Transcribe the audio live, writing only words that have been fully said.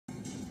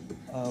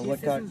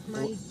What got? This is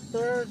my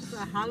third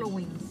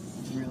Halloween.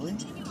 Really?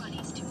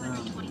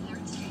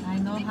 I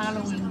know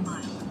Halloween.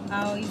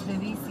 How is the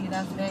busy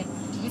that day?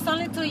 It's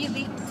only 2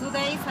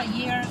 days a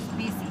year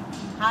busy.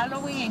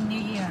 Halloween and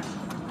New Year.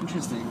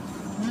 Interesting.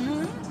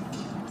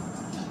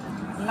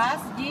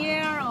 Last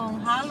year on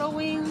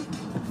Halloween,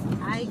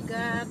 I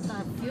got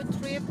a few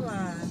trips.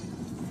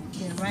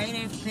 The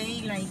rider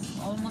paid like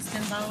almost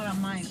 $10 a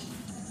mile.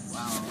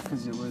 Wow.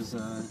 Because it was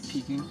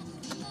peaking.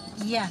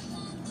 Yeah.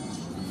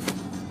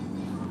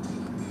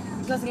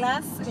 Because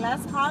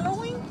last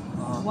Halloween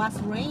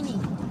was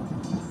raining.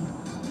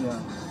 Yeah.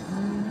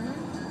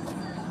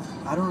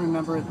 I don't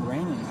remember it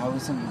raining. I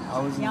was in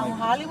Yeah, like,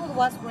 Hollywood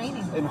was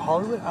raining. in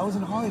Hollywood. I was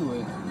in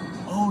Hollywood.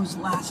 Oh, it was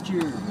last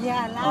year.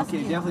 Yeah, last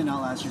year. Okay, definitely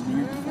not last year. The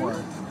year before.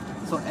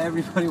 So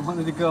everybody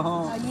wanted to go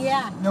home.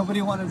 Yeah.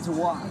 Nobody wanted to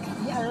walk.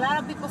 Yeah, a lot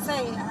of people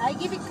say, I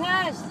give you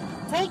cash.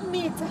 Take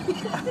me.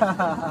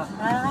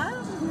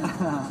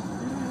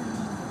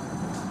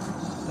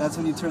 That's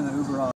when you turn the Uber off.